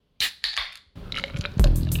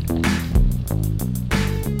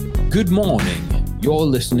Good morning. You're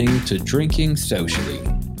listening to Drinking Socially,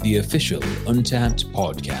 the official Untapped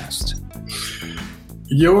podcast.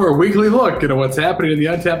 Your weekly look into what's happening in the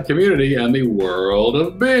Untapped community and the world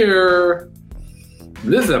of beer.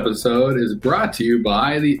 This episode is brought to you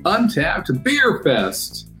by the Untapped Beer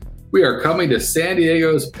Fest. We are coming to San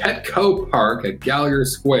Diego's Petco Park at Gallagher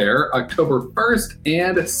Square October 1st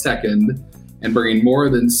and 2nd, and bringing more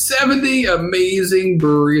than 70 amazing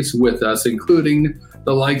breweries with us, including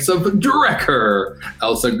the likes of Drecker,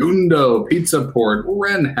 El Segundo, Pizza Port,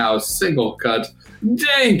 Wren House, Single Cut,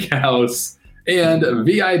 Dank House, and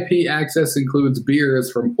VIP access includes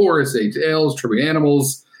beers from Horace H. Ales, Tripping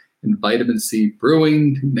Animals, and Vitamin C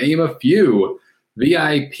Brewing, to name a few.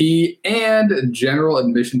 VIP and general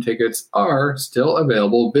admission tickets are still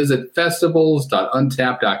available. Visit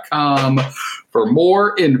festivals.untapped.com for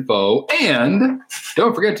more info. And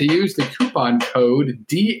don't forget to use the coupon code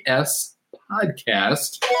DS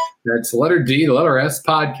Podcast. That's letter D, letter S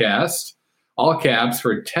podcast, all caps,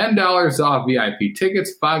 for $10 off VIP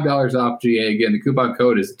tickets, $5 off GA. Again, the coupon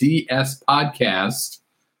code is DS Podcast.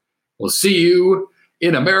 We'll see you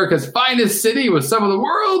in America's finest city with some of the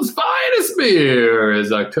world's finest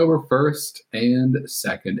beers, October 1st and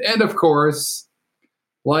 2nd. And of course,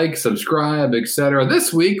 like, subscribe, etc.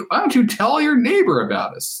 This week, why don't you tell your neighbor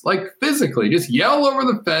about us? Like, physically, just yell over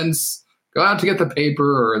the fence. Go out to get the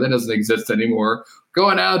paper, or that doesn't exist anymore.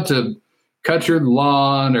 Going out to cut your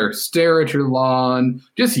lawn or stare at your lawn.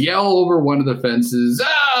 Just yell over one of the fences.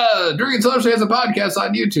 Drinking Socially has a podcast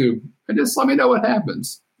on YouTube. And just let me know what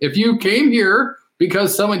happens. If you came here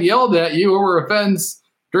because someone yelled at you over a fence,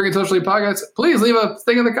 Drinking Socially podcast, please leave a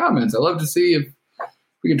thing in the comments. I'd love to see if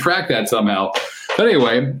we can track that somehow. But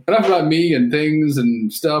anyway, enough about me and things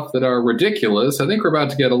and stuff that are ridiculous. I think we're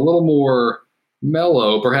about to get a little more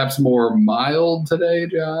mellow, perhaps more mild today,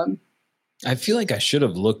 John. I feel like I should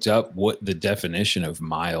have looked up what the definition of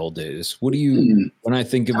mild is. What do you, when I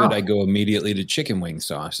think of it, I go immediately to chicken wing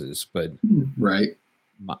sauces, but right.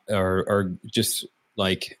 Or just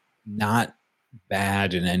like not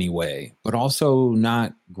bad in any way, but also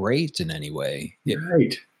not great in any way.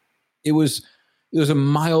 Right. It was a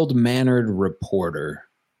mild-mannered reporter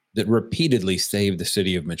that repeatedly saved the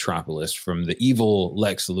city of Metropolis from the evil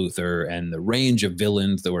Lex Luthor and the range of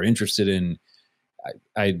villains that were interested in,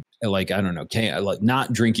 I don't know,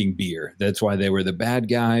 not drinking beer. That's why they were the bad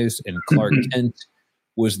guys. And Clark Kent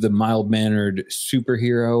was the mild-mannered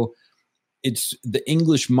superhero. It's the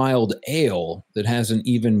English mild ale that has an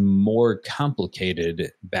even more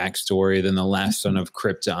complicated backstory than the last son of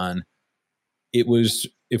Krypton. It was,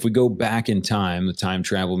 if we go back in time, the time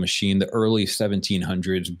travel machine, the early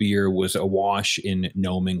 1700s, beer was awash in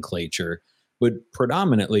nomenclature, but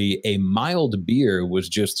predominantly a mild beer was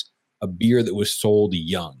just a beer that was sold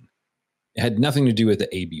young. It had nothing to do with the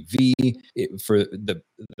ABV. For the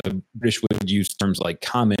British would use terms like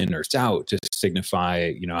common or stout to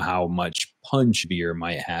signify, how much punch beer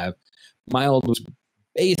might have. Mild was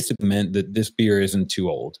basically meant that this beer isn't too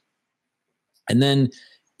old. And then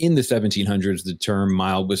in the 1700s, the term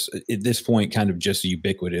mild was at this point kind of just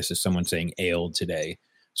ubiquitous as someone saying ale today.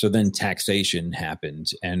 So then taxation happened.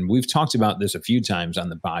 And we've talked about this a few times on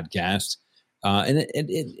the podcast. And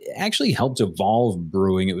it actually helped evolve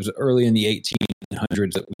brewing. It was early in the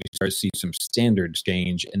 1800s that we started to see some standards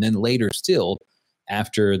change. And then later still,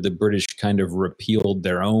 after the British kind of repealed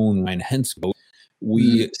their own Reinheitsgebot,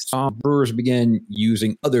 we saw brewers begin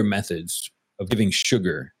using other methods of giving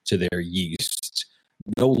sugar to their yeast.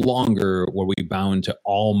 No longer were we bound to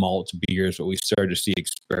all malt beers, but we started to see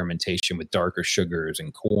experimentation with darker sugars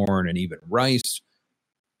and corn and even rice.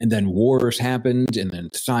 And then wars happened, and then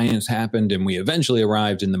science happened, and we eventually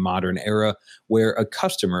arrived in the modern era where a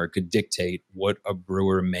customer could dictate what a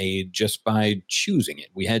brewer made just by choosing it.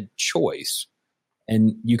 We had choice.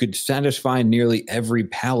 And you could satisfy nearly every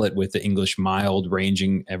palate with the English mild,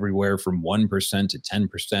 ranging everywhere from 1% to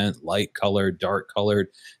 10%, light colored, dark colored.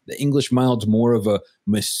 The English mild's more of a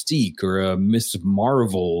Mystique or a Miss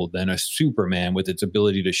Marvel than a Superman, with its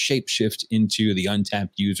ability to shapeshift into the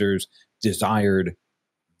Untapped user's desired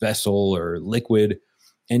vessel or liquid.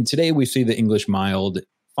 And today we see the English mild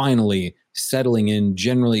finally settling in,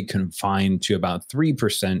 generally confined to about 3%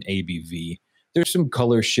 ABV. There's some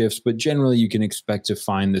color shifts, but generally you can expect to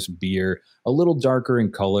find this beer a little darker in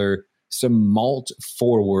color, some malt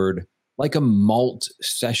forward, like a malt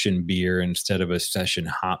session beer instead of a session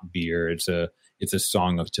hop beer. It's a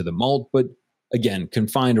song of to the malt, but again,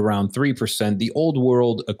 confined around 3%, the old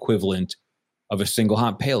world equivalent of a single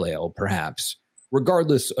hop pale ale, perhaps.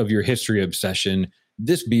 Regardless of your history obsession,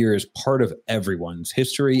 this beer is part of everyone's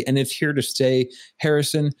history, and it's here to stay.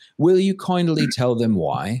 Harrison, will you kindly tell them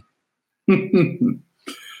why?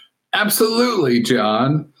 Absolutely,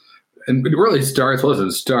 John. And it really starts, well, it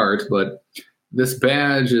doesn't start, but this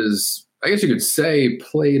badge is, I guess you could say,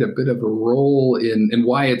 played a bit of a role in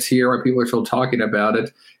why it's here, why people are still talking about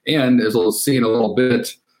it. And as we'll see in a little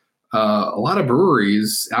bit, a lot of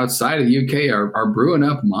breweries outside of the UK are brewing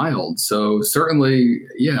up mild. So certainly,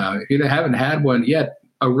 yeah, if you haven't had one yet,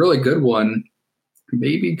 a really good one,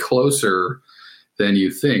 maybe closer than you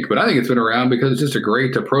think. But I think it's been around because it's just a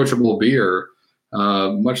great, approachable beer.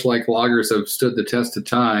 Much like lagers have stood the test of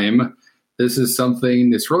time, this is something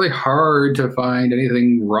that's really hard to find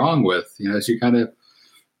anything wrong with. You know, as you kind of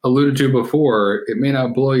alluded to before, it may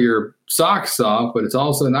not blow your socks off, but it's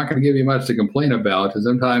also not going to give you much to complain about. And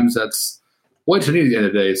sometimes that's what you need at the end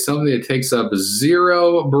of the day. Something that takes up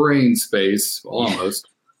zero brain space, almost,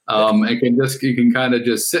 and you can kind of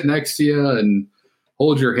just sit next to you and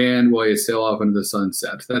hold your hand while you sail off into the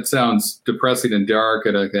sunset. That sounds depressing and dark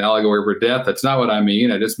and an allegory for death. That's not what I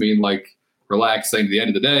mean. I just mean like relaxing at the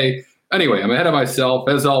end of the day. Anyway, I'm ahead of myself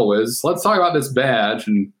as always. Let's talk about this badge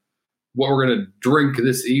and what we're going to drink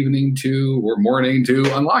this evening to or morning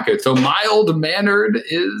to unlock it. So Mild Mannered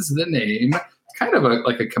is the name. It's kind of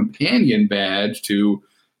like a companion badge to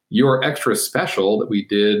your extra special that we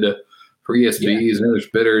did for ESBs and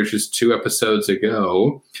English Bitters just 2 episodes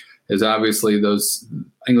ago. Is obviously those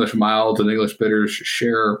English Mild and English Bitters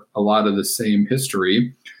share a lot of the same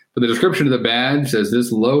history. But the description of the badge says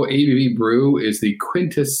this low ABV brew is the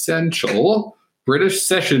quintessential British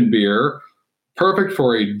session beer, perfect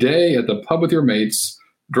for a day at the pub with your mates.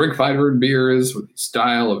 Drink 500 beers with the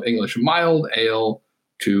style of English mild ale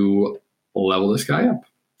to level this guy up.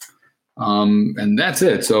 And that's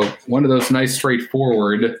it. So one of those nice,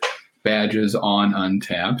 straightforward badges on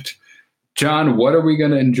Untapped. John, what are we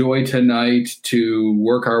going to enjoy tonight to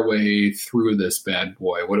work our way through this bad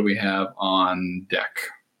boy? What do we have on deck?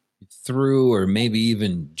 Through, or maybe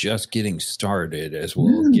even just getting started, as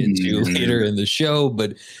we'll get to later in the show.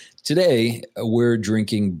 But today we're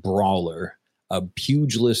drinking Brawler, a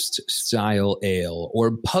pugilist style ale,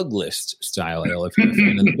 or puglist style ale if you're a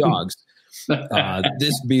fan of the dogs.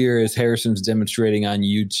 This beer, as Harrison's demonstrating on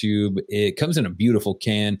YouTube, it comes in a beautiful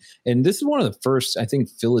can. And this is one of the first, I think,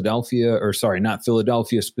 not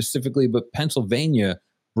Philadelphia specifically, but Pennsylvania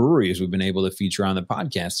breweries we've been able to feature on the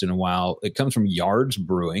podcast in a while. It comes from Yards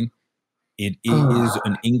Brewing. It is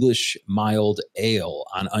an English mild ale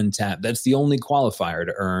on Untapped. That's the only qualifier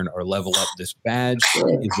to earn or level up this badge.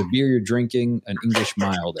 Is the beer you're drinking an English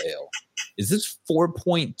mild ale? Is this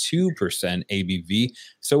 4.2% ABV?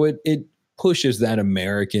 So it pushes that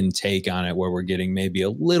American take on it, where we're getting maybe a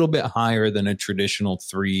little bit higher than a traditional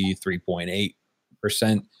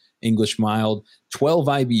 3.8% English mild. 12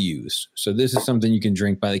 IBUs. So this is something you can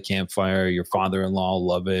drink by the campfire. Your father-in-law will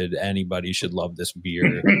love it. Anybody should love this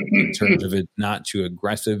beer in terms of it not too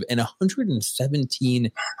aggressive. And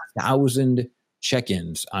 117,000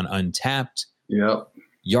 check-ins on Untapped. Yep.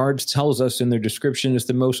 Yards tells us in their description it's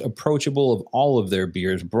the most approachable of all of their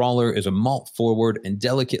beers. Brawler is a malt forward and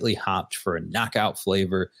delicately hopped for a knockout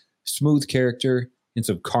flavor, smooth character, hints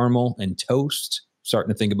of caramel and toast.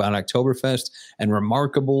 Starting to think about Oktoberfest, and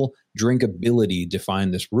remarkable drinkability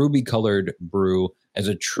define this ruby-colored brew as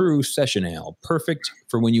a true session ale, perfect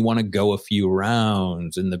for when you want to go a few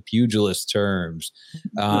rounds in the pugilist terms.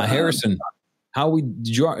 Harrison,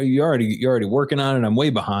 you're already working on it. I'm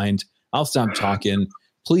way behind. I'll stop talking.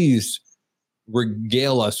 Please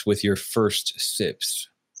regale us with your first sips.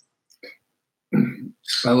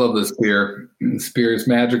 I love this beer. This beer is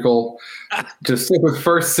magical. Just stick with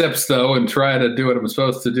first sips, though, and try to do what I'm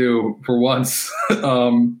supposed to do for once.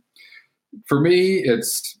 For me,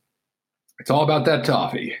 it's all about that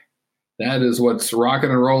toffee. That is what's rocking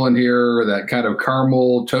and rolling here, that kind of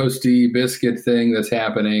caramel, toasty biscuit thing that's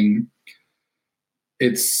happening.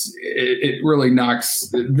 It really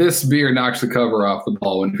this beer knocks the cover off the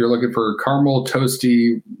ball. And if you're looking for caramel,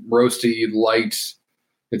 toasty, roasty, light,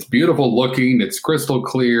 it's beautiful looking. It's crystal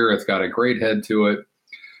clear. It's got a great head to it.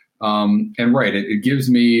 It gives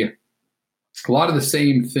me a lot of the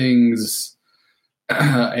same things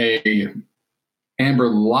a amber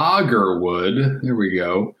lager would. There we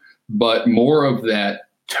go. But more of that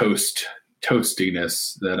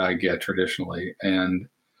toastiness that I get traditionally. And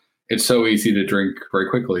it's so easy to drink very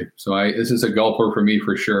quickly. So this is a gulper for me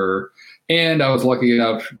for sure. And I was lucky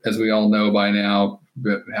enough, as we all know by now,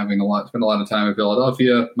 spent a lot of time in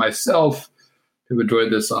Philadelphia myself, to enjoy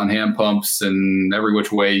this on hand pumps and every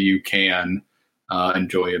which way you can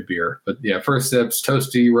enjoy a beer. But yeah, first sips,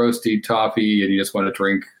 toasty, roasty, toffee, and you just want to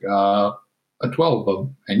drink a 12 of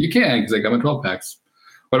them. And you can, because they come in 12 packs.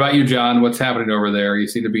 What about you, John? What's happening over there? You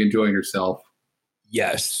seem to be enjoying yourself.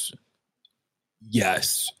 Yes.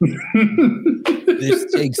 Yes.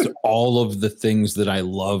 This takes all of the things that I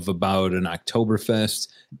love about an Oktoberfest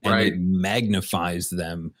and it magnifies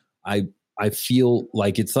them. I feel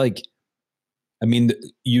like it's like, I mean,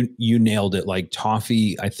 you nailed it. Like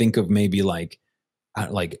toffee, I think of maybe like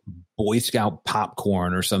Boy Scout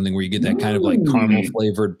popcorn or something where you get that kind of like caramel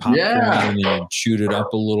flavored popcorn and you chewed it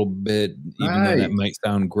up a little bit, even though that might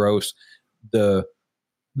sound gross. The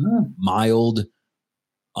mild,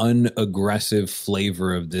 unaggressive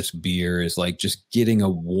flavor of this beer is like just getting a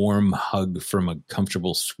warm hug from a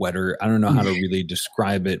comfortable sweater. I don't know how to really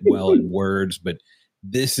describe it well in words, but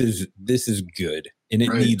this is good, and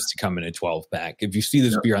it needs to come in a 12-pack. If you see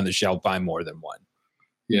this beer on the shelf, buy more than one.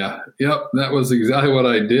 Yeah. Yep. That was exactly what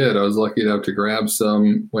I did. I was lucky enough to grab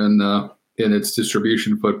some when in its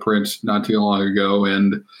distribution footprint not too long ago,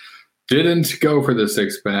 and didn't go for the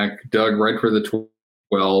 6-pack. Dug right for the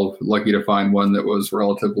 12. Lucky to find one that was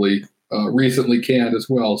relatively recently canned as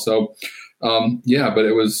well. So, but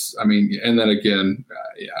it was, I mean, and then again,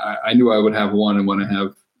 I knew I would have one and want to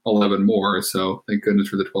have 11 more. So thank goodness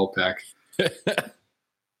for the 12-pack.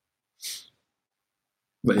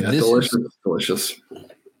 But yeah, delicious.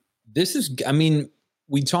 This is, I mean,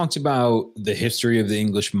 we talked about the history of the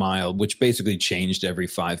English mild, which basically changed every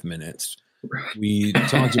 5 minutes. We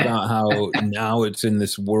talked about how now it's in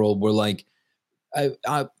this world where like,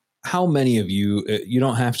 how many of you, you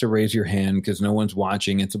don't have to raise your hand because no one's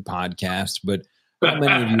watching, it's a podcast, but how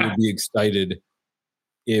many of you would be excited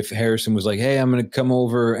if Harrison was like, hey, I'm going to come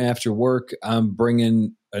over after work, I'm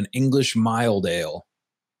bringing an English mild ale?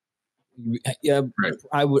 Yeah, right.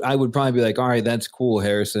 I would probably be like, all right, that's cool,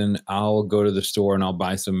 Harrison. I'll go to the store and I'll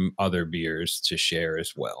buy some other beers to share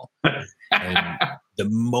as well. And the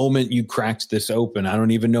moment you cracked this open, I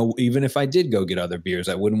don't even know, even if I did go get other beers,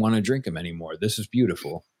 I wouldn't want to drink them anymore. This is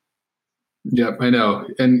beautiful. Yep, I know.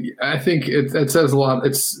 And I think it says a lot.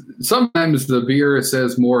 It's sometimes the beer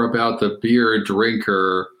says more about the beer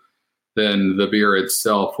drinker than the beer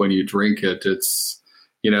itself when you drink it. It's,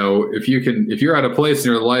 you know, if you're at a place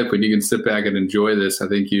in your life when you can sit back and enjoy this, I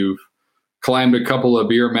think you've climbed a couple of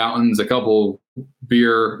beer mountains, a couple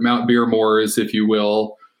Mount Beermores, if you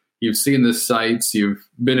will. You've seen the sights, you've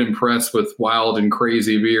been impressed with wild and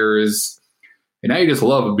crazy beers, and now you just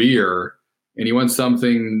love beer, and you want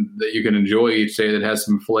something that you can enjoy each day that has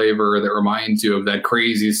some flavor that reminds you of that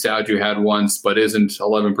crazy stout you had once but isn't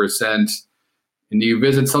 11%. And you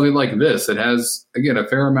visit something like this, it has, again, a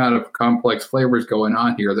fair amount of complex flavors going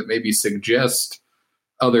on here that maybe suggest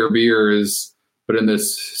other beers, but in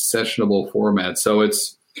this sessionable format. So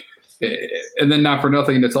it's, and then not for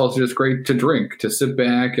nothing, it's also just great to drink, to sit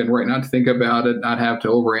back and not to think about it, not have to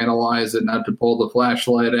overanalyze it, not to pull the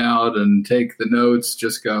flashlight out and take the notes,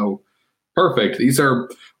 just go, perfect. These are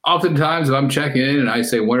oftentimes, if I'm checking in and I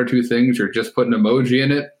say one or two things or just put an emoji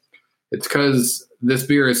in it, it's because this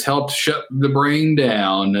beer has helped shut the brain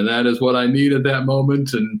down, and that is what I need at that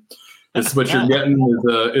moment. And this is what you're getting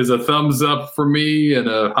is a thumbs up for me and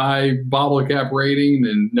a high bottle cap rating,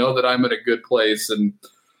 and know that I'm in a good place. And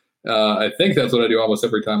I think that's what I do almost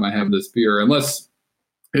every time I have this beer, unless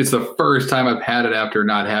it's the first time I've had it after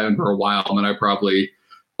not having for a while, and then I probably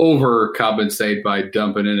overcompensate by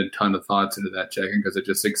dumping in a ton of thoughts into that check-in because it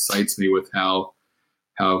just excites me with how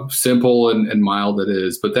simple and mild it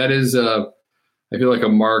is. But that is, I feel like, a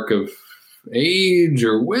mark of age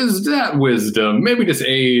or wisdom, maybe just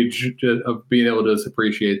age, of being able to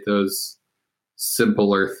appreciate those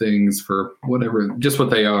simpler things for whatever, just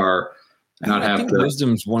what they are. I think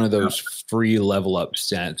wisdom's one of those free level up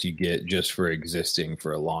stats you get just for existing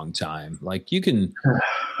for a long time. Like you can,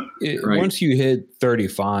 once you hit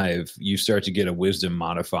 35, you start to get a wisdom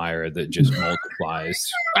modifier that just multiplies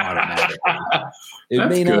automatically. It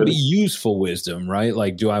may not be useful wisdom, right?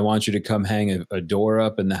 Like, do I want you to come hang a door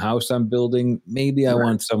up in the house I'm building? Maybe I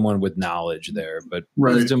want someone with knowledge there, but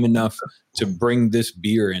wisdom enough to bring this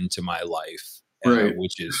beer into my life,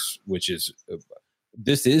 which is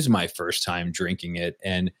this is my first time drinking it,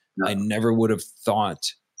 and I never would have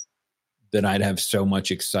thought that I'd have so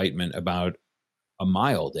much excitement about a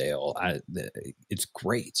mild ale. It's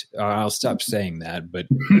great. I'll stop saying that, but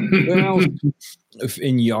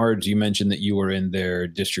in Yards, you mentioned that you were in their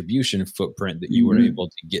distribution footprint, that you were able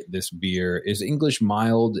to get this beer. Is English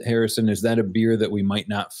mild, Harrison, is that a beer that we might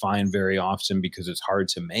not find very often because it's hard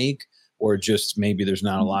to make, or just maybe there's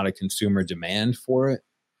not a lot of consumer demand for it?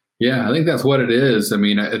 Yeah, I think that's what it is. I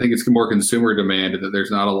mean, I think it's more consumer demand that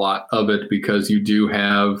there's not a lot of it because you do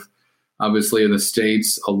have, obviously, in the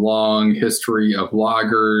States, a long history of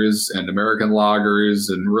lagers and American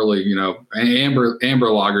lagers and really, amber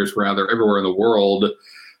lagers, rather, everywhere in the world.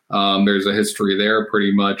 There's a history there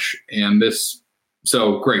pretty much. And this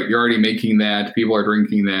So great, you're already making that. People are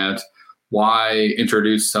drinking that. Why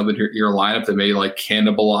introduce something to your lineup that may like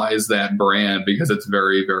cannibalize that brand because it's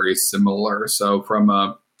very, very similar. So from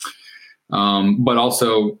a, but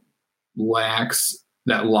also lacks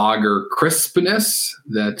that lager crispness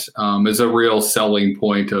that is a real selling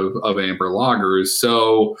point of amber lagers.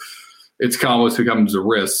 So it's almost becomes a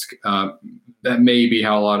risk. That may be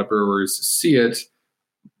how a lot of brewers see it,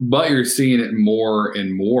 but you're seeing it more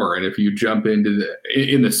and more. And if you jump into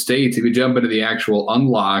in the States, if you jump into the actual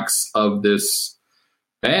unlocks of this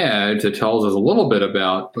badge, it tells us a little bit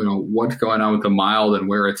about what's going on with the mild and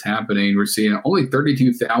where it's happening. We're seeing only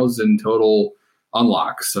 32,000 total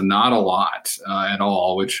unlocks, so not a lot at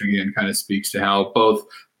all, which again kind of speaks to how both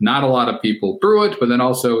not a lot of people brew it, but then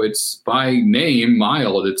also it's by name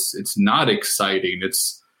mild. It's not exciting.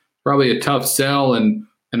 It's probably a tough sell, and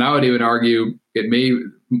I would even argue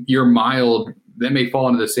your mild that may fall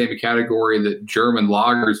into the same category that German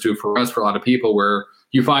lagers do for us, for a lot of people, where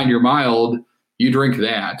you find your mild, you drink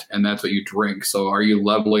that, and that's what you drink. So are you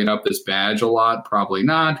leveling up this badge a lot? Probably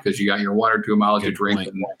not, because you got your one or two miles you drink,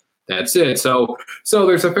 and that's it. So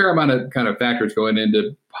there's a fair amount of kind of factors going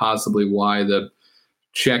into possibly why the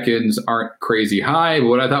check-ins aren't crazy high. But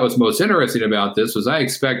what I thought was most interesting about this was I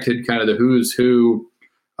expected kind of the who's who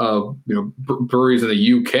of breweries in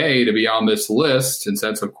the UK to be on this list, since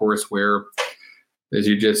that's of course where, as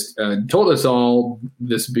you just told us all,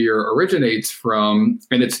 this beer originates from.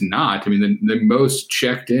 And it's not. I mean, the most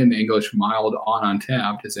checked in English mild on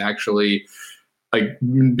Untappd is actually a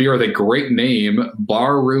beer with a great name,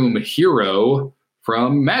 Barroom Hero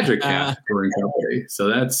from Magic Hat Brewing Company. So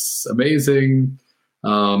that's amazing.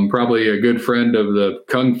 Probably a good friend of the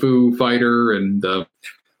Kung Fu Fighter and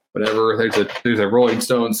whatever. There's a Rolling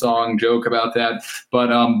Stone song joke about that. But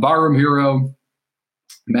Barroom Hero,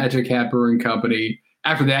 Magic Hat Brewing Company.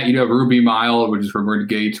 After that, you have Ruby Mild, which is from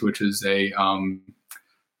Redgate, which is a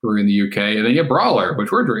brewery in the UK. And then you have Brawler,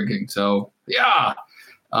 which we're drinking. So, yeah.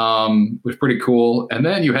 Was pretty cool. And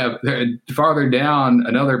then you have farther down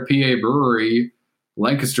another PA brewery,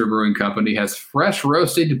 Lancaster Brewing Company, has fresh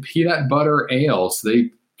roasted peanut butter ale. So they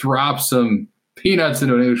drop some peanuts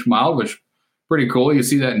into an English mild, which is pretty cool. You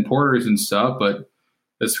see that in porters and stuff, but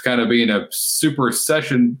it's kind of being a super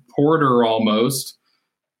session porter almost.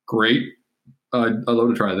 Great. I'd love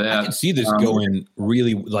to try that. I can see this going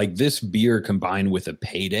really, like this beer combined with a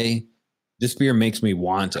Payday. This beer makes me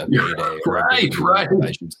want a Payday. Right.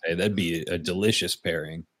 I should say that'd be a delicious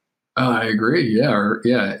pairing. I agree. Yeah.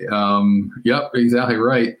 Yep. Exactly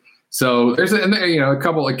right. So there's a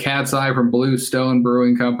couple of Cat's Eye from Blue Stone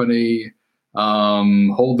Brewing Company.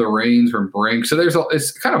 Hold the Reins from Brink. So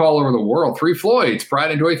it's kind of all over the world. Three Floyds,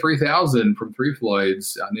 Pride and Joy 3000 from Three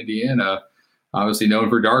Floyds in Indiana, obviously known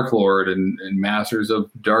for Dark Lord and masters of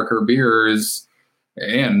darker beers.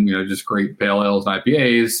 And just great pale ales and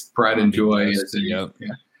IPAs. Pride and Joy. Yeah.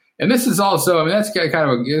 And this is also, that's kind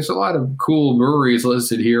of there's a lot of cool breweries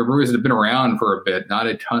listed here. Breweries that have been around for a bit, not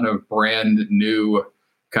a ton of brand new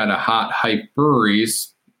kind of hot hype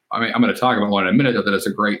breweries. I mean, I'm going to talk about one in a minute that has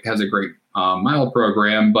a great mild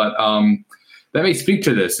program, but that may speak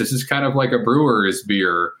to this. This is kind of like a brewer's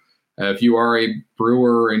beer. If you are a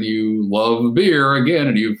brewer and you love beer again,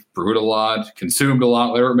 and you've brewed a lot, consumed a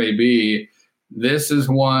lot, whatever it may be, this is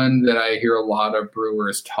one that I hear a lot of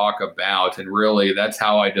brewers talk about. And really, that's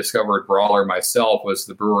how I discovered Brawler myself, was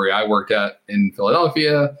the brewery I worked at in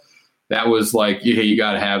Philadelphia. That was like, hey, you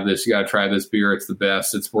got to have this. You got to try this beer. It's the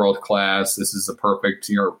best. It's world class. This is the perfect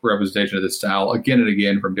representation of this style again and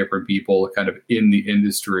again from different people kind of in the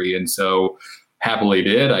industry. And so happily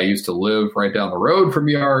did. I used to live right down the road from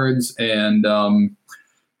Yards and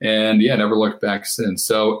never looked back since.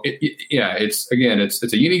 So it's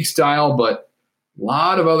a unique style, but a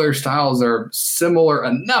lot of other styles are similar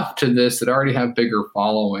enough to this that already have bigger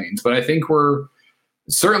followings. But I think we're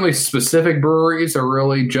certainly specific breweries are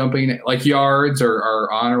really jumping, like Yards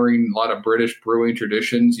are honoring a lot of British brewing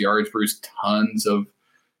traditions. Yards brews tons of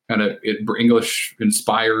kind of English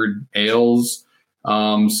inspired ales.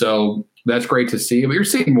 So that's great to see. But you're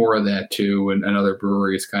seeing more of that too. And other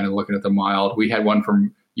breweries kind of looking at the mild. We had one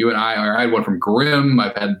from I had one from Grimm.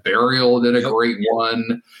 I've had Burial did a great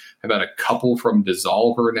one. I've had a couple from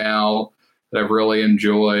Dissolver now that I've really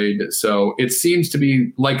enjoyed. So it seems to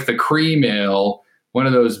be like the cream ale, one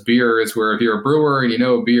of those beers where if you're a brewer and you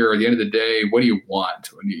know beer, at the end of the day, what do you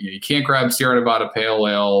want? When you can't grab Sierra Nevada Pale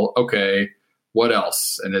Ale, okay, what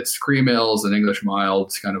else? And it's cream ales and English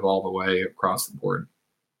milds kind of all the way across the board.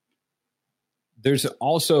 There's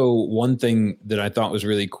also one thing that I thought was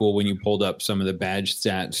really cool when you pulled up some of the badge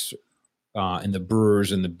stats and the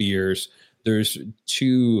brewers and the beers. There's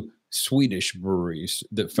two Swedish breweries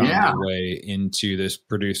that found their way into this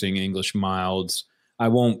producing English milds. I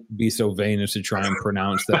won't be so vain as to try and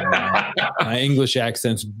pronounce that. My English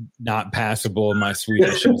accent's not passable. My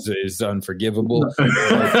Swedish is unforgivable.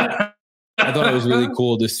 I thought it was really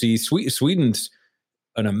cool to see Sweden's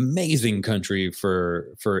an amazing country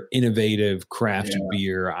for innovative craft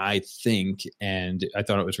beer, I think. And I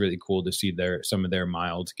thought it was really cool to see some of their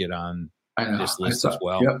milds get on this list as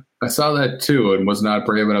well. Yep, I saw that too and was not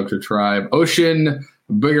brave enough to try. Ocean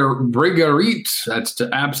Briggerit. That's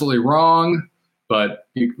absolutely wrong. But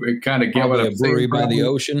you kind of get what I'm saying. Brewery by the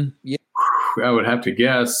ocean. Yeah, I would have to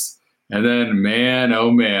guess. And then, man,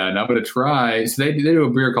 oh man, I'm going to try. So they do a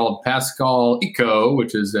beer called Pascal Eco,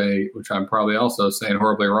 which I'm probably also saying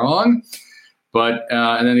horribly wrong. But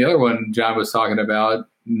and then the other one John was talking about,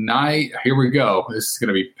 here we go. This is going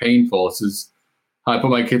to be painful. This is how I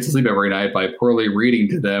put my kids to sleep every night, by poorly reading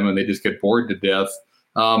to them, and they just get bored to death.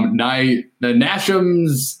 The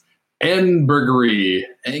Nasham's Engebregery,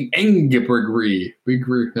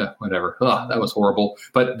 whatever. Oh, that was horrible.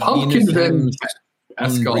 But Pumpkin and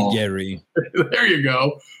Pascal. There you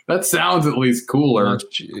go. That sounds at least cooler.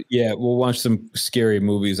 We'll watch some scary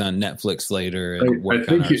movies on Netflix later and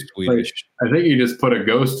work on our Swedish. I think you just put a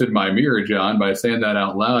ghost in my mirror, John, by saying that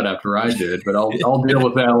out loud after I did. But I'll deal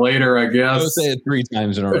with that later, I guess. I'll say it 3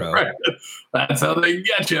 times in a row. Right. That's how they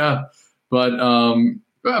get you.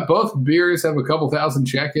 But both beers have a couple thousand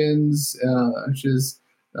check-ins, which is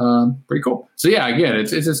pretty cool. So yeah, again,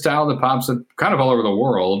 it's a style that pops up kind of all over the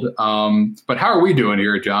world. But how are we doing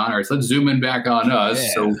here, John? All right, so let's zoom in back on us.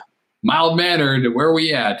 Yeah. So mild-mannered, where are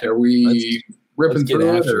we at? Are we ripping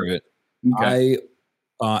through it? Okay.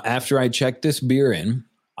 After I check this beer in,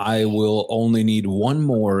 I will only need one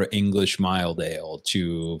more English mild ale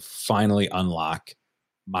to finally unlock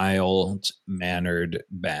mild-mannered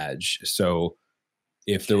badge. So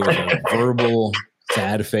if there was a verbal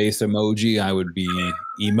sad face emoji, I would be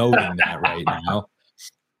emoting that right now,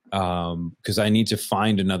 because I need to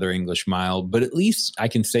find another English mild. But at least I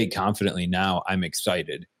can say confidently now I'm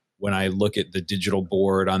excited. When I look at the digital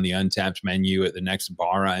board on the Untapped menu at the next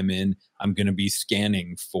bar I'm in, I'm going to be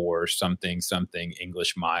scanning for something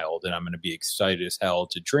English mild, and I'm going to be excited as hell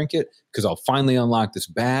to drink it, because I'll finally unlock this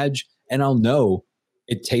badge, and I'll know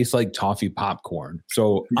it tastes like toffee popcorn.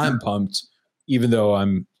 So I'm pumped, even though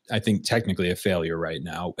I think technically a failure right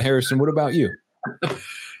now. Harrison, what about you?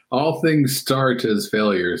 All things start as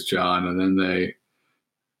failures, John, and then they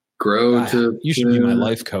grow to... You should be my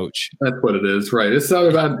life coach. That's what it is, right? It's not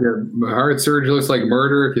about heart surgery looks like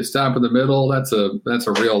murder. If you stop in the middle, that's a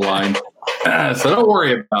real line. So don't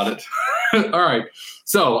worry about it. All right.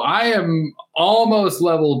 So I am almost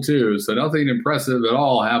level 2, so nothing impressive at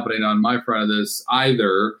all happening on my front of this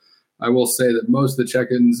either. I will say that most of the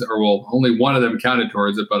check-ins, only one of them counted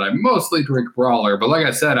towards it, but I mostly drink Brawler. But like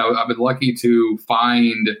I said, I've been lucky to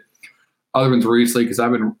find other ones recently, because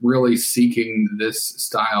I've been really seeking this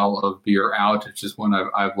style of beer out. It's just one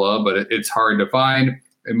I've loved, but it's hard to find.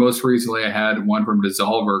 And most recently, I had one from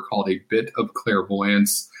Dissolver called A Bit of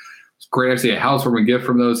Clairvoyance. It's great. Actually, a housewarming gift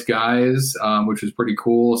from those guys, which was pretty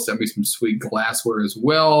cool. Sent me some sweet glassware as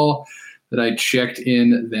well that I checked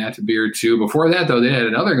in that beer too. Before that, though, they had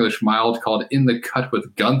another English mild called In the Cut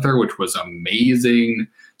with Gunther, which was amazing.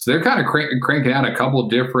 So they're kind of cranking out a couple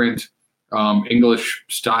different English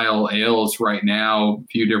style ales right now, a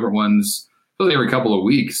few different ones, really every couple of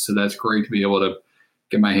weeks. So that's great to be able to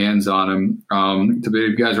get my hands on them. If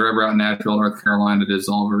you guys are ever out in Nashville, North Carolina,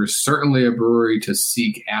 Dissolver is certainly a brewery to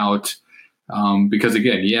seek out. Because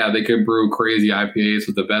again, they can brew crazy IPAs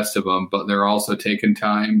with the best of them, but they're also taking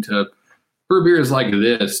time to brew beers like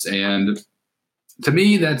this. And to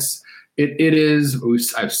me, it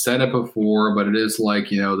is, I've said it before, but it is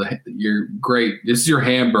like, you're great. This is your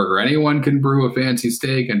hamburger. Anyone can brew a fancy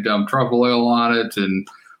steak and dump truffle oil on it and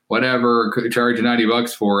whatever, charge you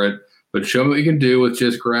 $90 for it. But show me what you can do with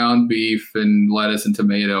just ground beef and lettuce and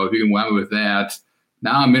tomato. If you can wow me with that,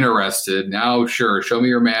 now I'm interested. Now, sure, show me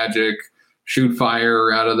your magic. Shoot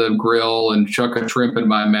fire out of the grill and chuck a shrimp in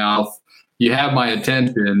my mouth. You have my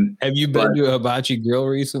attention. Have you been to a hibachi grill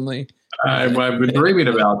recently? I've been dreaming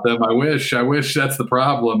about them. I wish that's the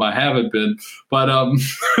problem. I haven't been, but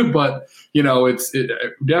it's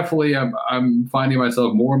definitely. I'm finding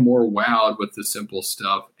myself more and more wowed with the simple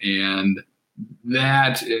stuff, and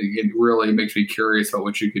that it really makes me curious about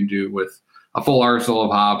what you can do with a full arsenal of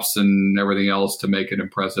hops and everything else to make an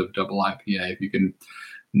impressive double IPA. If you can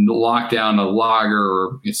lock down a lager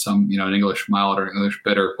or some, an English mild or English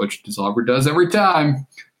bitter, which Dissolver does every time.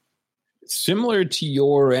 Similar to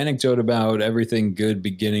your anecdote about everything good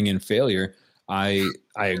beginning and failure, I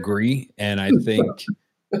agree. And I think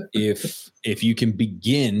if you can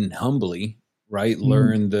begin humbly, right?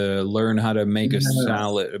 Learn how to make a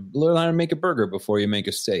salad, learn how to make a burger before you make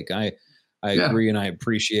a steak. I agree, and I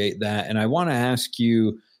appreciate that. And I want to ask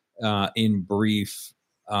you in brief,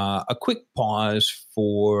 a quick pause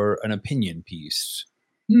for an opinion piece.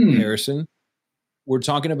 Harrison, we're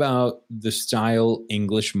talking about the style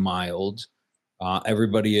English mild.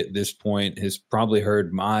 Everybody at this point has probably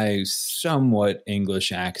heard my somewhat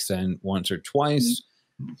English accent once or twice.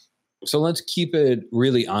 So let's keep it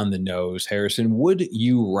really on the nose. Harrison, would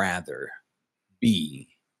you rather be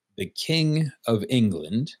the King of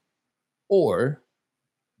England or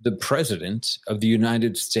the President of the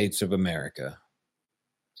United States of America?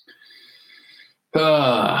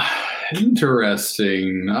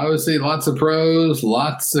 Interesting. Obviously, lots of pros,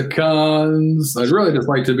 lots of cons. I'd really just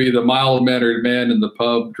like to be the mild-mannered man in the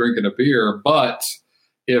pub drinking a beer. But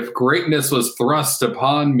if greatness was thrust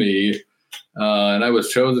upon me and I was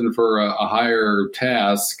chosen for a higher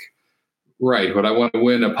task, right, would I want to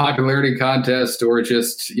win a popularity contest or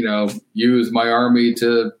just, use my army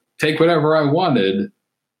to take whatever I wanted?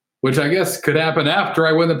 Which I guess could happen after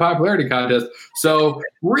I win the popularity contest. So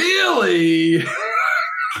really,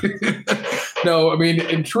 no, I mean,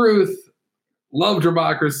 in truth, love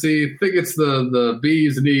democracy, think it's the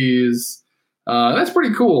bee's knees. That's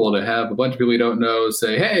pretty cool to have a bunch of people you don't know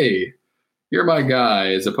say, hey, you're my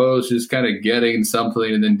guy, as opposed to just kind of getting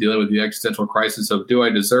something and then dealing with the existential crisis of, do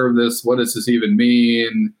I deserve this? What does this even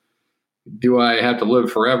mean? Do I have to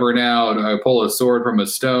live forever now? Do I pull a sword from a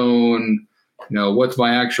stone? What's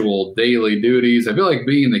my actual daily duties? I feel like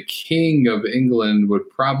being the King of England would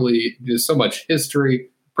probably just so much history,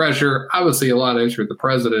 pressure, obviously a lot of history with the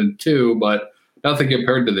president too, but nothing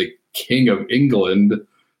compared to the King of England.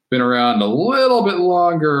 Been around a little bit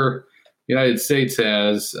longer. The United States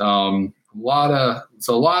has a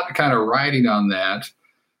lot kind of riding on that.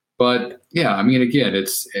 But yeah, I mean, again, it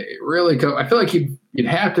I feel like you'd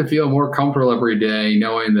have to feel more comfortable every day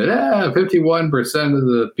knowing that 51% of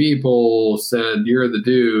the people said you're the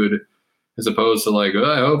dude, as opposed to like,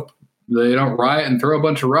 I hope they don't riot and throw a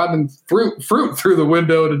bunch of rotten fruit through the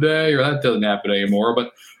window today, or that doesn't happen anymore.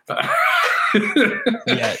 But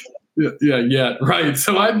yeah, right.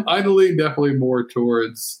 So I'd lean definitely more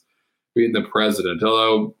towards being the president,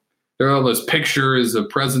 although there are all those pictures of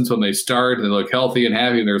presidents when they start and they look healthy and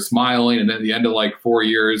happy and they're smiling. And then at the end of like 4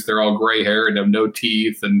 years, they're all gray haired and have no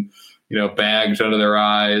teeth and, bags under their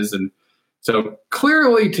eyes. And so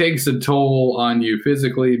clearly takes a toll on you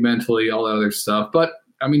physically, mentally, all that other stuff. But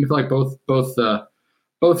I mean, I feel like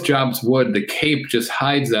both jobs would. The cape just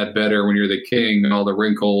hides that better when you're the king and all the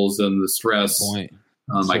wrinkles and the stress. Point.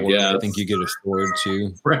 I guess. I think you get a sword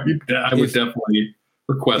too. Right. I would definitely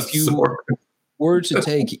request a sword. Were to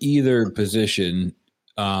take either position,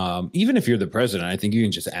 even if you're the president, I think you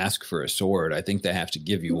can just ask for a sword. I think they have to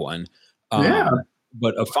give you one.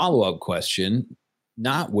 But a follow-up question,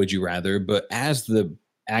 not would you rather, but as the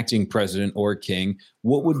acting president or king,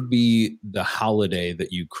 what would be the holiday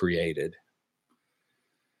that you created?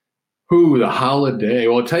 The holiday.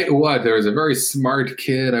 Well, I'll tell you what, there was a very smart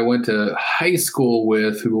kid I went to high school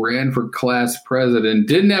with who ran for class president,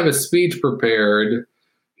 didn't have a speech prepared.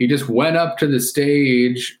 He just went up to the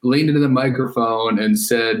stage, leaned into the microphone, and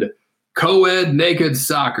said, co-ed naked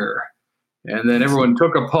soccer. And then everyone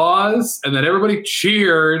took a pause, and then everybody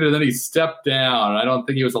cheered, and then he stepped down. I don't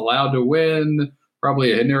think he was allowed to win.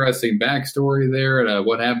 Probably an interesting backstory there and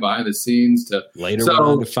what happened behind the scenes. Later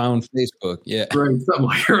on, found Facebook. Yeah. Right.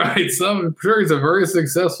 I'm sure he's a very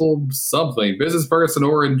successful business person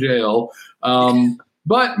or in jail.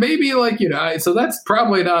 But maybe so that's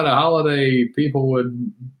probably not a holiday people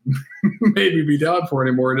would maybe be down for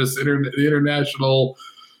anymore. Just the international.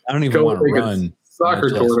 I don't even want to run soccer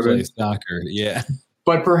tournament. Soccer, yeah.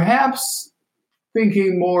 But perhaps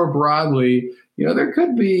thinking more broadly, there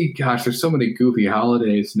could be. Gosh, there's so many goofy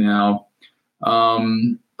holidays now.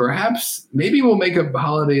 Perhaps maybe we'll make a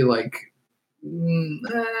holiday like.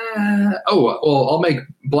 I'll make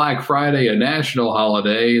Black Friday a national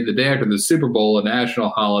holiday. The day after the Super Bowl, a national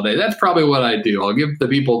holiday. That's probably what I do. I'll give the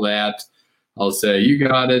people that. I'll say, you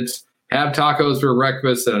got it. Have tacos for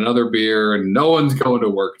breakfast and another beer, and no one's going to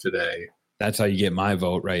work today. That's how you get my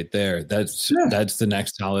vote right there. That's the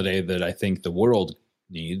next holiday that I think the world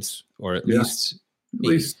needs, or at least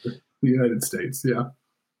the United States. Yeah.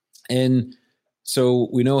 And so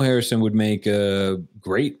we know Harrison would make a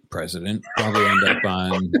great president, probably end up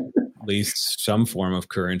on at least some form of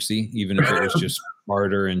currency, even if it was just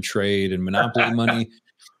barter and trade and monopoly money.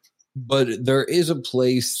 But there is a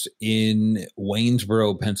place in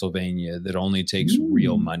Waynesboro, Pennsylvania that only takes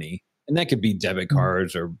real money. And that could be debit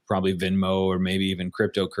cards or probably Venmo or maybe even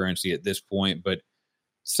cryptocurrency at this point, but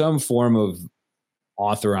some form of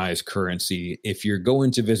authorized currency. If you're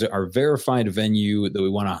going to visit our verified venue that we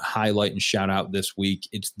want to highlight and shout out this week,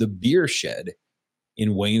 it's the Beer Shed in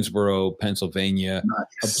Waynesboro, Pennsylvania,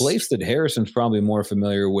 Nice. a place that Harrison's probably more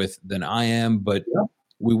familiar with than I am, but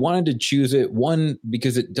we wanted to choose it, one,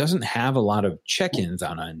 because it doesn't have a lot of check-ins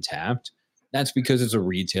on Untapped. That's because it's a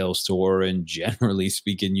retail store, and generally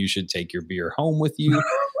speaking, you should take your beer home with you,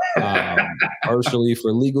 partially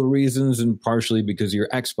for legal reasons and partially because your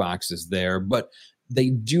Xbox is there. But they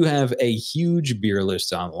do have a huge beer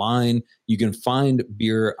list online. You can find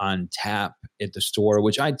beer on tap at the store,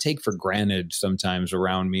 which I take for granted sometimes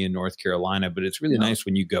around me in North Carolina, but it's really nice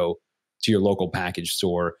when you go to your local package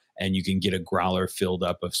store and you can get a growler filled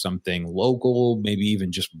up of something local, maybe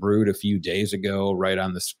even just brewed a few days ago, right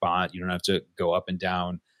on the spot. You don't have to go up and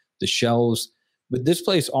down the shelves. But this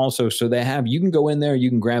place also, so you can go in there, you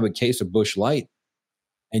can grab a case of Busch Light,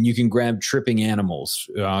 and you can grab Tripping Animals,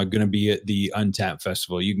 going to be at the Untapped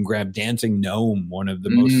Festival. You can grab Dancing Gnome, one of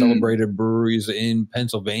the most celebrated breweries in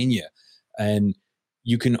Pennsylvania. And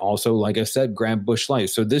you can also, like I said, grab Busch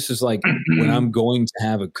Light. So this is like when I'm going to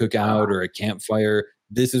have a cookout or a campfire,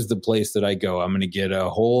 this is the place that I go. I'm going to get a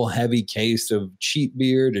whole heavy case of cheap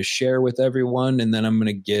beer to share with everyone. And then I'm going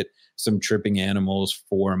to get some Tripping Animals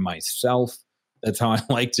for myself. That's how I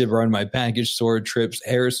like to run my package store trips.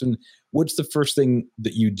 Harrison, what's the first thing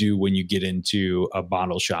that you do when you get into a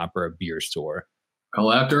bottle shop or a beer store?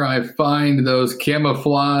 Well, after I find those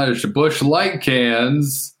camouflage Busch Light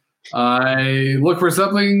cans, I look for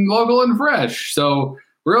something local and fresh. So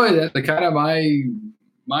really, that's the kind of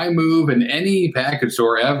my move in any package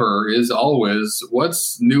store ever is always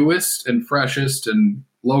what's newest and freshest and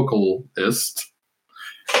localist.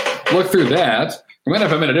 Look through that. And then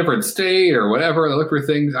if I'm in a different state or whatever, I look for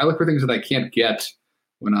things that I can't get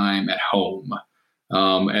when I'm at home.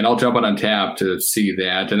 And I'll jump on Untapped to see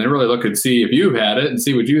that. And then really look and see if you've had it and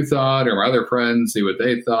see what you thought, or my other friends, see what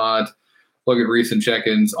they thought. Look at recent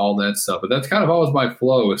check-ins, all that stuff. But that's kind of always my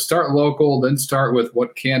flow, is start local, then start with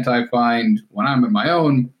what can't I find when I'm at my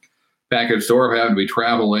own package store, if I happen to be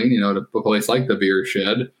traveling, to a place like the Beer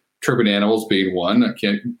Shed. Tripping Animals being one. I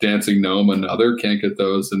can't, Dancing Gnome another. Can't get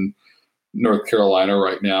those in North Carolina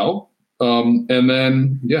right now. And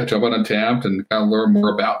then, jump on Untapped and kind of learn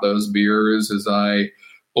more about those beers as I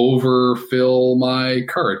overfill my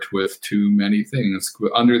cart with too many things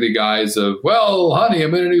under the guise of, well, honey,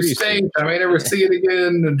 I'm in a new state. I may never see it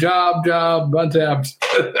again. Job, Untapped.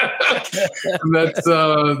 That's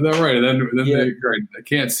right. And then I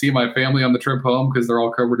can't see my family on the trip home because they're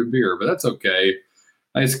all covered in beer, but that's okay.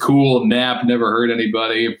 Nice, cool nap. Never hurt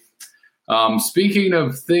anybody. Speaking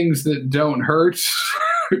of things that don't hurt,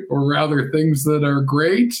 or rather things that are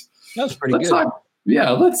great. That's pretty good.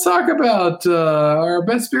 Let's talk about our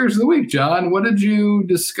best beers of the week, John. What did you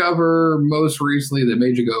discover most recently that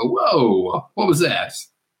made you go, whoa, what was that?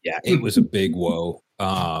 Yeah, it was a big whoa.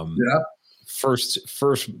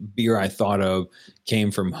 First beer I thought of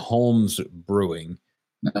came from Holmes Brewing.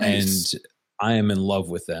 Nice. And I am in love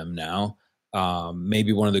with them now.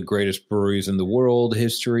 Maybe one of the greatest breweries in the world,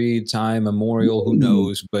 history, time, memorial, who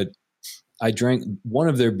knows? But I drank one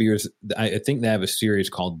of their beers. I think they have a series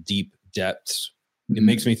called Deep Depths. It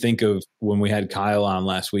makes me think of when we had Kyle on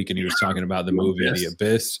last week and he was talking about the movie The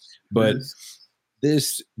Abyss. But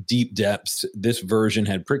this Deep Depths, this version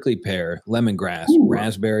had prickly pear, lemongrass,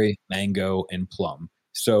 raspberry, mango, and plum.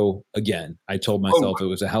 So again, I told myself it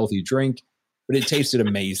was a healthy drink, but it tasted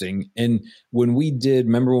amazing. And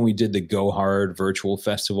remember when we did the Go Hard virtual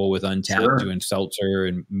festival with Untapped doing seltzer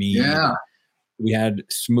and me? Yeah. We had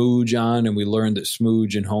Smooge on, and we learned that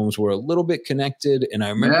Smooge and Holmes were a little bit connected. And I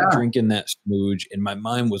remember drinking that Smooge, and my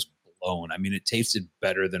mind was blown. I mean, it tasted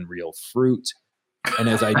better than real fruit. And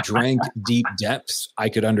as I drank Deep Depths, I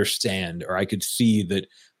could understand, or I could see that,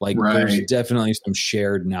 there's definitely some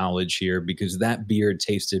shared knowledge here, because that beer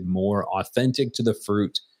tasted more authentic to the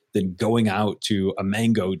fruit than going out to a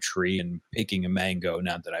mango tree and picking a mango.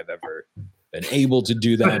 Not that I've ever been able to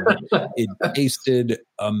do that, but it tasted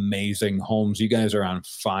amazing. Holmes, you guys are on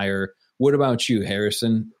fire. What about you,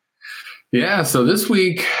 Harrison? Yeah, so this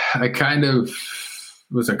week I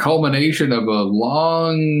was a culmination of a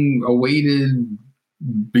long-awaited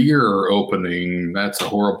beer opening.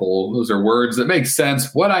 Those are words that make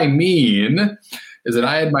sense. What I mean is that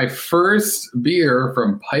I had my first beer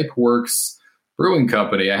from Pipeworks Brewing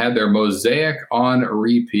Company. I had their Mosaic on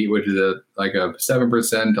repeat, which is a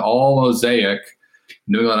 7% all Mosaic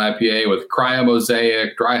New England IPA with cryo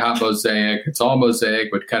Mosaic, dry hop Mosaic. It's all Mosaic,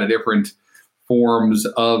 but kind of different forms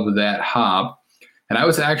of that hop. And I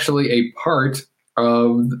was actually a part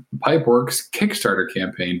of the Pipeworks Kickstarter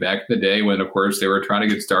campaign back in the day when, of course, they were trying to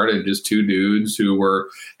get started. Just two dudes who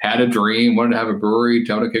had a dream, wanted to have a brewery,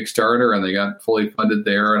 done a Kickstarter, and they got fully funded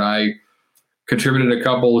there. And I contributed a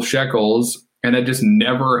couple of shekels, and I just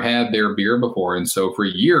never had their beer before. And so for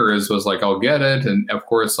years was like, I'll get it. And of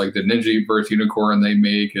course, like the Ninja Verse Unicorn they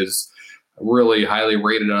make is really highly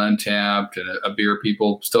rated on Untappd, and a beer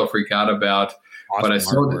people still freak out about. Awesome, but I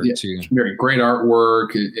saw very great artwork.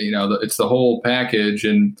 It's the whole package,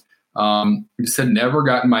 and just had never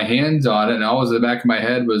gotten my hands on it. And always in the back of my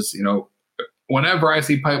head was, whenever I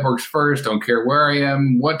see Pipeworks first, don't care where I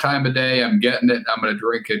am, what time of day, I'm getting it. I'm going to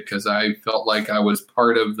drink it because I felt like I was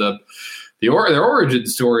part of their origin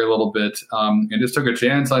story a little bit, and just took a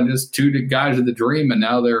chance on just two guys with the dream, and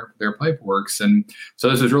now they're Pipeworks. And so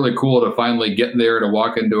this is really cool to finally get there, to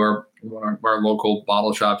walk into our local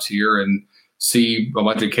bottle shops here and see a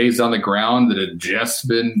bunch of cases on the ground that had just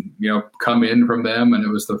been, come in from them. And it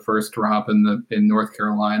was the first drop in North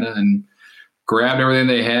Carolina, and grabbed everything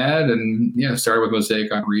they had and, started with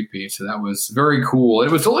Mosaic on repeat. So that was very cool.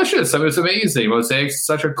 It was delicious. I mean, it was amazing. Mosaic's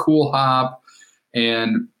such a cool hop.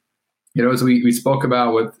 And, as we spoke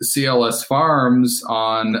about with CLS Farms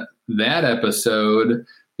on that episode,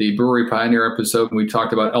 the Brewery Pioneer episode, when we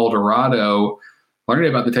talked about El Dorado, learning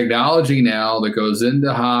about the technology now that goes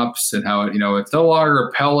into hops and how it's no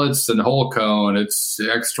longer pellets and whole cone, it's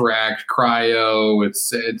extract, cryo,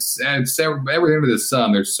 it's everything under the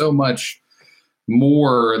sun. There's so much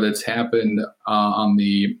more that's happened on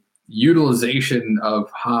the utilization of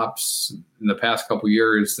hops in the past couple of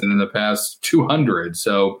years than in the past 200.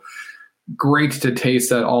 So great to taste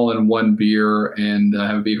that all in one beer and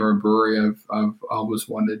have it be from a brewery I've always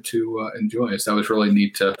wanted to enjoy. So that was really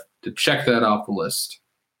neat to check that off the list.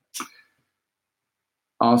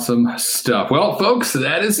 Awesome stuff. Well, folks,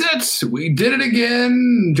 that is it. We did it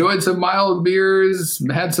again. Enjoyed some mild beers,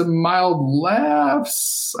 had some mild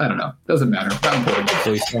laughs. I don't know. Doesn't matter. Not important.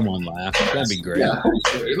 Hopefully someone laughed. That'd be great. Yeah,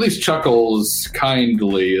 at least chuckles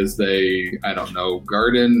kindly as they,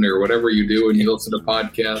 garden or whatever you do when you listen to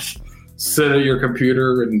podcasts. Sit at your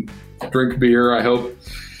computer and drink beer, I hope.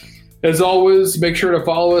 As always, make sure to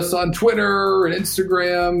follow us on Twitter and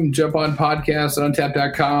Instagram. Jump on podcasts at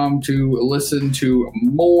untappd.com to listen to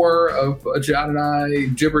more of John and I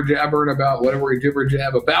jibber-jabbering about whatever we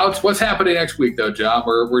jibber-jab about. What's happening next week, though, John?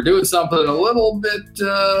 We're doing something a little bit,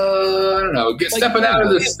 stepping out of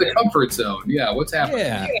the comfort zone. Yeah, what's happening?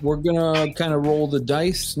 Yeah, we're going to kind of roll the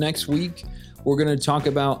dice next week. We're going to talk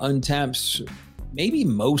about Untappd's maybe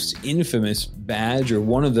most infamous badge, or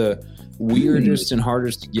one of the weirdest and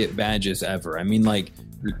hardest to get badges ever. I mean, like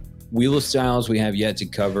Wheel of Styles we have yet to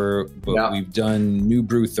cover, but we've done New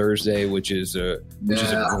Brew Thursday, which is a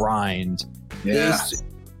grind. Yeah. This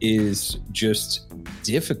is just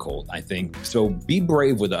difficult, I think. So be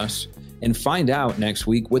brave with us and find out next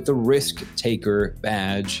week what the Risk Taker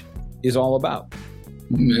badge is all about.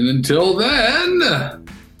 And until then,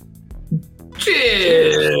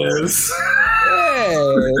 cheers! Hey,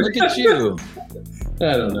 look at you.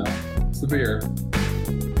 I don't know. It's the beer.